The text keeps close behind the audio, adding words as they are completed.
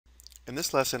In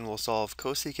this lesson, we'll solve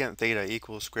cosecant theta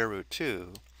equals square root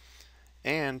 2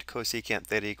 and cosecant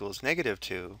theta equals negative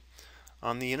 2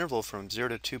 on the interval from 0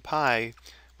 to 2 pi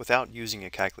without using a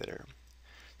calculator.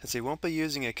 Since we won't be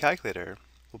using a calculator,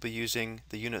 we'll be using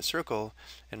the unit circle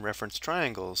and reference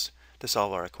triangles to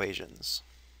solve our equations.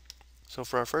 So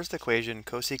for our first equation,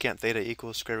 cosecant theta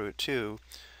equals square root 2,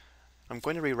 I'm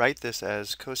going to rewrite this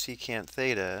as cosecant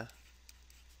theta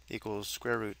equals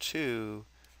square root 2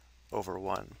 over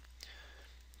 1.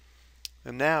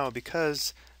 And now,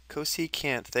 because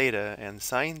cosecant theta and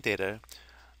sine theta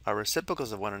are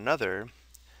reciprocals of one another,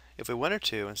 if we wanted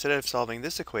to, instead of solving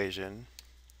this equation,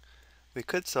 we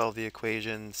could solve the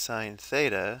equation sine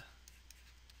theta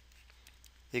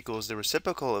equals the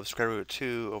reciprocal of square root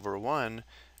 2 over 1,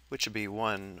 which would be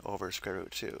 1 over square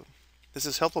root 2. This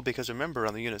is helpful because remember,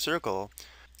 on the unit circle,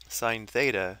 sine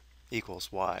theta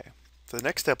equals y. For the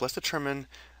next step, let's determine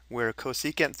where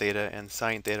cosecant theta and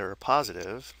sine theta are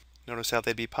positive. Notice how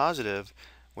they'd be positive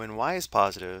when y is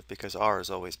positive because r is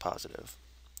always positive.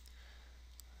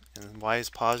 And y is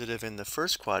positive in the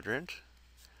first quadrant,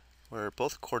 where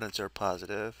both coordinates are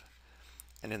positive,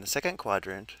 and in the second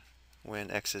quadrant,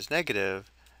 when x is negative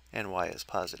and y is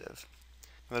positive.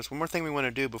 Now, there's one more thing we want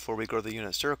to do before we go to the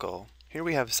unit circle. Here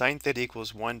we have sine theta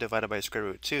equals 1 divided by square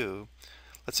root 2.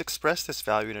 Let's express this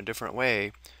value in a different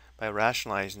way by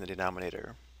rationalizing the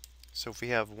denominator. So if we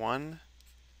have 1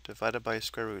 divided by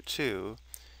square root 2,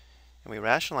 and we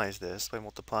rationalize this by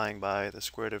multiplying by the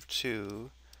square root of 2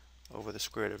 over the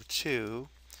square root of 2,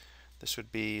 this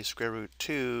would be square root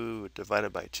 2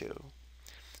 divided by 2.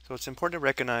 So it's important to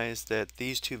recognize that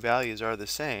these two values are the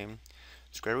same.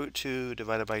 Square root 2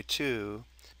 divided by 2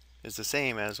 is the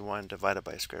same as 1 divided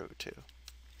by square root 2.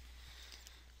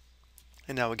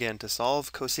 And now again, to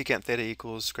solve cosecant theta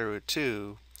equals square root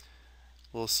 2,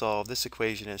 we'll solve this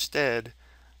equation instead.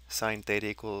 Sine theta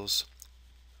equals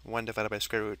 1 divided by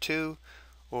square root 2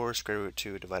 or square root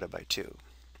 2 divided by 2.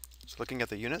 So looking at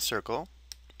the unit circle,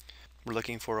 we're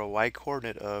looking for a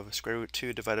y-coordinate of square root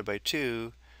 2 divided by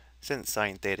 2 since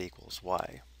sine theta equals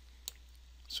y.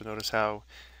 So notice how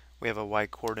we have a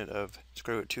y-coordinate of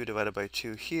square root 2 divided by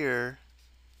 2 here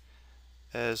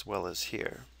as well as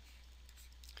here,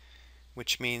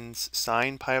 which means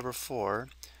sine pi over 4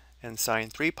 and sine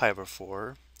 3 pi over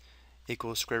 4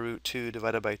 equals square root 2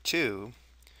 divided by 2,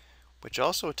 which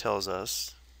also tells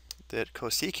us that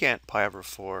cosecant pi over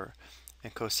 4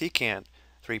 and cosecant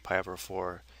 3 pi over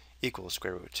 4 equals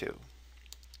square root 2,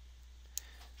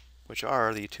 which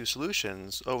are the two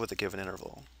solutions over the given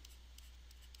interval.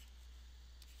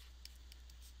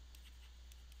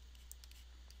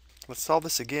 Let's solve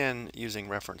this again using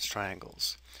reference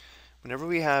triangles. Whenever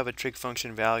we have a trig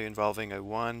function value involving a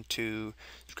 1, 2,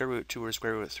 square root 2, or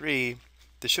square root 3,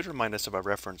 this should remind us of our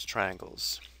reference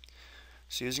triangles.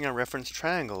 So using our reference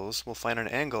triangles, we'll find an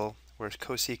angle where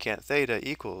cosecant theta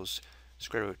equals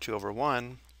square root 2 over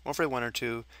 1, or for 1 or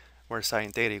 2, where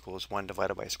sine theta equals 1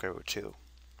 divided by square root 2.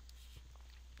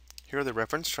 Here are the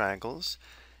reference triangles.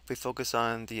 If we focus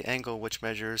on the angle which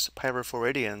measures pi over 4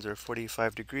 radians, or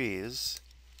 45 degrees,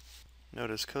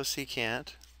 notice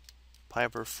cosecant pi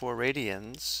over 4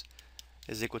 radians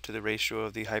is equal to the ratio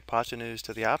of the hypotenuse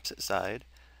to the opposite side,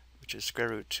 which is square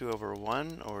root 2 over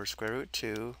 1, or square root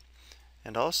 2,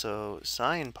 and also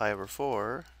sine pi over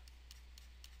 4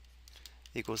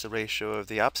 equals the ratio of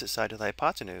the opposite side to the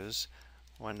hypotenuse,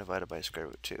 1 divided by square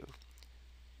root 2.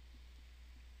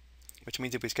 Which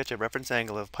means if we sketch a reference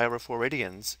angle of pi over 4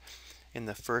 radians in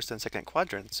the first and second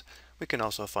quadrants, we can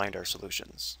also find our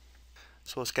solutions.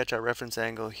 So we'll sketch our reference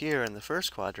angle here in the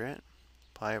first quadrant,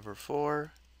 pi over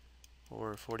 4,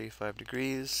 or 45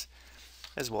 degrees,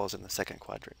 as well as in the second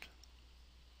quadrant.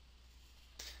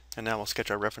 And now we'll sketch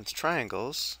our reference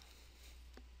triangles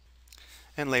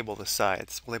and label the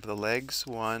sides. We'll label the legs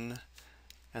 1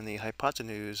 and the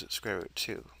hypotenuse square root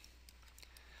 2.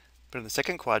 But in the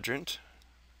second quadrant,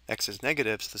 x is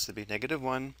negative, so this would be negative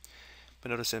 1. But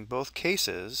notice in both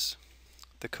cases,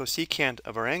 the cosecant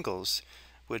of our angles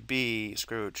would be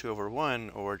square root 2 over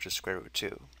 1 or just square root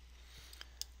 2.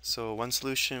 So one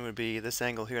solution would be this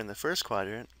angle here in the first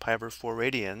quadrant, pi over 4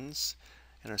 radians,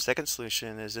 and our second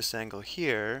solution is this angle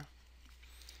here,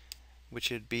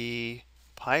 which would be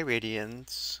pi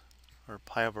radians, or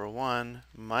pi over 1,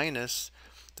 minus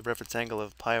the reference angle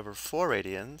of pi over 4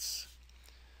 radians.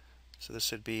 So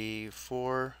this would be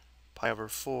 4 pi over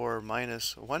 4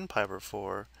 minus 1 pi over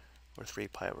 4, or 3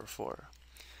 pi over 4.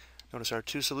 Notice our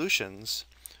two solutions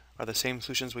are the same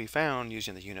solutions we found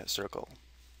using the unit circle.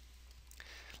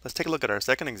 Let's take a look at our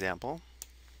second example.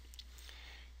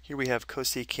 Here we have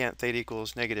cosecant theta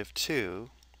equals negative 2.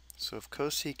 So if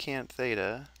cosecant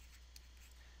theta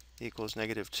equals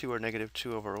negative 2 or negative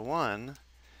 2 over 1,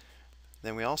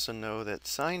 then we also know that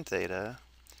sine theta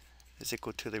is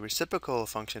equal to the reciprocal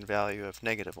function value of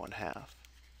negative 1/2.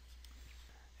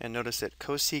 And notice that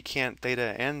cosecant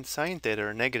theta and sine theta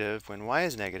are negative when y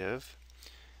is negative,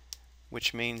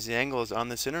 which means the angles on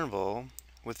this interval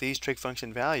with these trig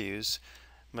function values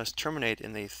must terminate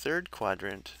in the third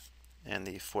quadrant and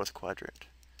the fourth quadrant.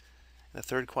 In the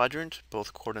third quadrant,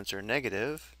 both coordinates are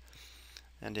negative,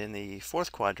 and in the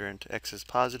fourth quadrant, x is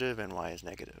positive and y is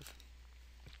negative.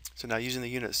 So now using the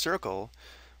unit circle,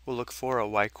 we'll look for a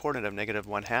y-coordinate of negative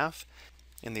 1/2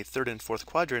 in the third and fourth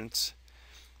quadrants,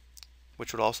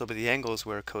 which would also be the angles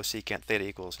where cosecant theta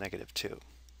equals negative 2.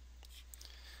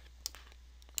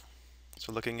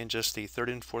 So looking in just the third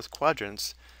and fourth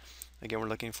quadrants, again we're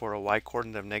looking for a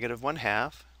y-coordinate of negative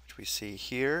 1/2, which we see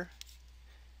here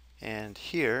and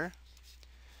here,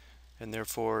 and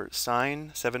therefore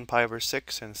sine 7 pi over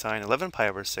 6 and sine 11 pi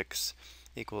over 6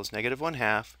 equals negative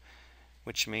 1/2,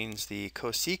 which means the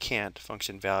cosecant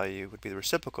function value would be the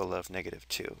reciprocal of negative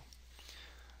 2.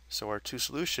 So our two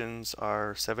solutions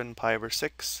are 7 pi over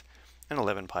 6 and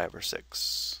 11 pi over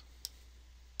 6.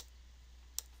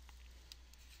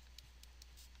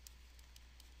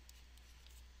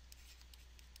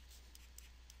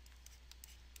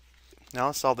 Now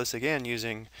let's solve this again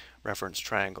using reference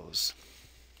triangles.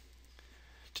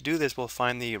 To do this, we'll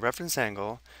find the reference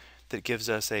angle that gives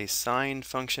us a sine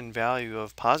function value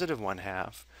of positive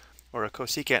 1/2 or a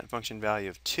cosecant function value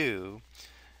of 2,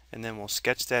 and then we'll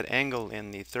sketch that angle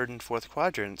in the third and fourth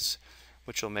quadrants,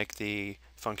 which will make the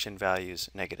function values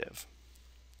negative.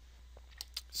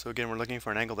 So again, we're looking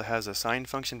for an angle that has a sine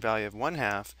function value of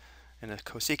 1/2 and a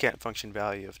cosecant function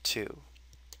value of 2.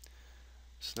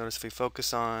 So notice if we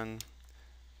focus on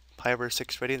pi over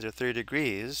 6 radians or 30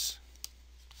 degrees,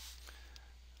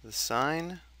 the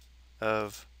sine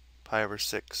of pi over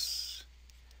 6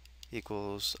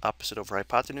 equals opposite over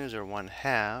hypotenuse, or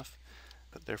 1/2,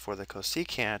 but therefore the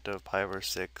cosecant of pi over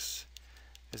 6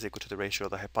 is equal to the ratio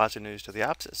of the hypotenuse to the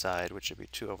opposite side, which would be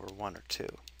 2 over 1, or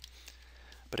 2.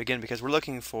 But again, because we're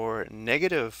looking for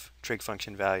negative trig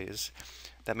function values,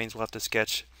 that means we'll have to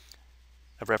sketch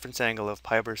a reference angle of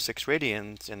pi over 6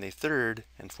 radians in the third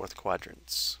and fourth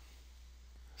quadrants.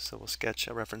 So we'll sketch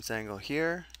a reference angle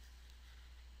here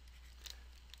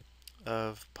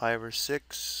of pi over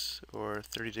 6, or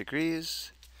 30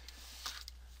 degrees,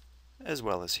 as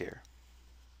well as here.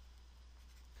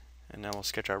 And now we'll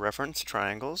sketch our reference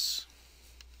triangles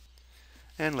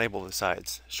and label the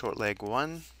sides. Short leg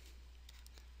 1,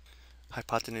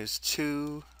 hypotenuse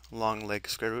 2, long leg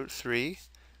square root 3.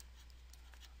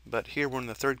 But here we're in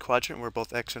the third quadrant where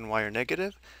both x and y are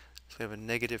negative. So we have a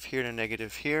negative here and a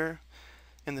negative here.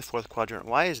 In the fourth quadrant,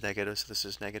 y is negative, so this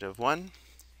is negative 1.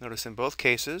 Notice in both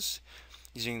cases,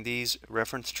 using these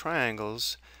reference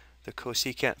triangles, the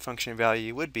cosecant function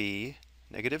value would be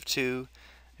negative 2,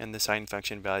 and the sine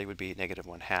function value would be negative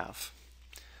 1/2.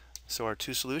 So our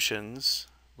two solutions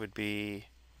would be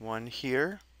one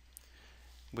here,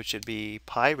 which would be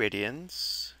pi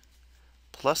radians,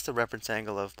 plus the reference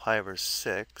angle of pi over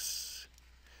 6.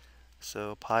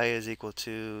 So pi is equal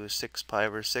to 6 pi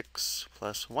over 6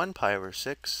 plus 1 pi over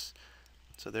 6.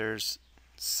 So there's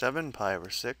 7 pi over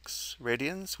 6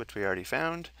 radians, which we already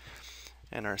found.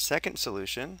 And our second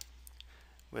solution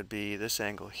would be this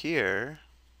angle here.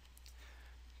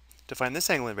 To find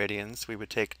this angle in radians, we would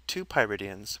take 2 pi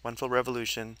radians, 1 full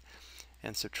revolution,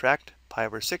 and subtract pi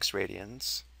over 6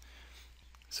 radians.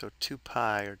 So 2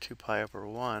 pi, or 2 pi over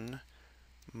 1,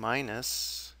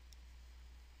 minus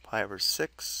pi over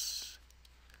 6,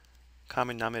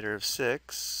 common denominator of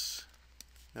 6.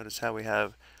 Notice how we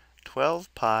have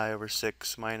 12 pi over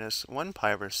 6 minus 1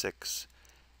 pi over 6,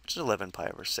 which is 11 pi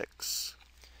over 6.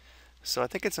 So I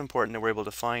think it's important that we're able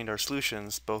to find our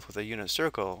solutions both with a unit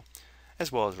circle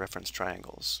as well as reference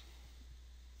triangles.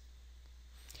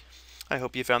 I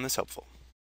hope you found this helpful.